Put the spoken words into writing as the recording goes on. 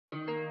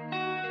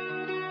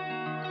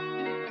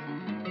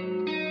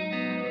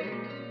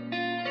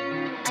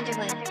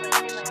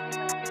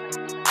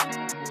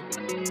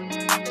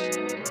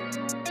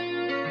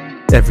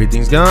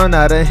Everything's gone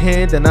out of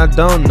hand and I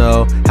don't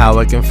know how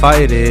I can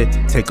fight it.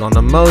 Take on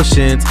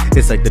emotions,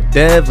 it's like the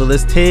devil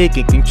is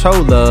taking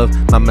control of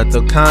my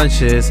mental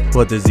conscious.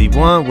 What does he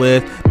want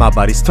with my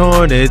body's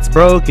torn, it's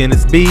broken,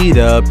 it's beat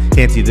up.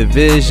 Can't see the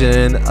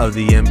vision of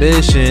the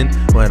ambition.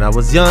 When I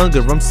was younger,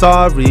 I'm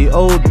sorry,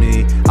 old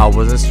me, I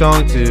wasn't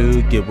strong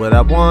to get what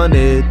I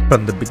wanted.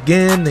 From the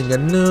beginning I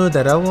knew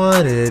that I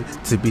wanted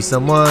to be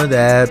someone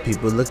that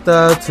people looked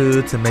up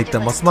to make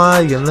them all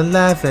smile and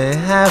laugh and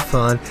have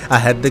fun. I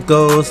had the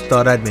goals,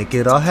 thought I'd make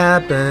it all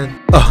happen.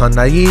 Oh, how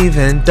naive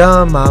and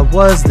dumb I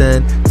was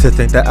then to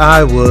think that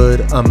I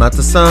would amount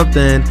to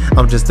something.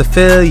 I'm just a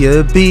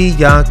failure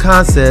beyond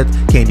concept,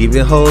 can't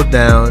even hold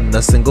down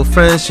a single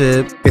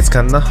friendship. It's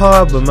kinda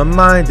hard but my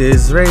mind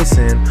is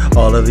racing,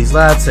 all of these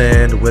laps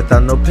and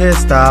without no pit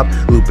stop,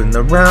 looping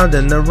around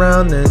and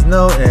around, there's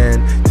no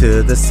end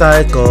to the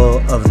cycle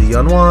of the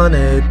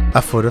unwanted.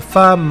 I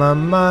fortified my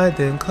mind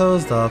and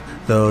closed off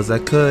those I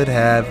could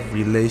have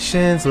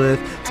relations with,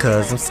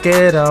 cause I'm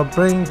scared I'll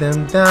bring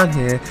them down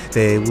here.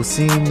 They will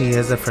see me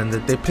as a friend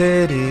that they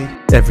pity.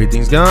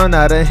 Everything's gone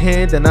out of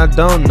hand and I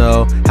don't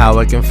know how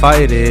I can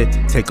fight it.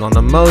 Take on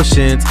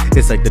emotions,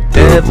 it's like the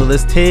devil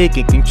is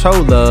taking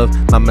control of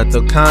my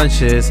mental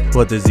conscious.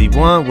 What does he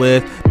want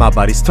with my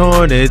body's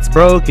torn, it's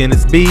broken,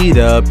 it's beat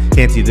up.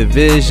 Can't see the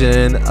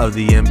vision of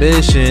the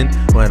ambition.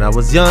 When I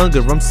was younger,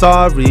 I'm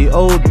sorry,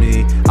 old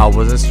me, I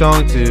wasn't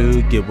strong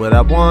to get what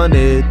I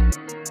wanted.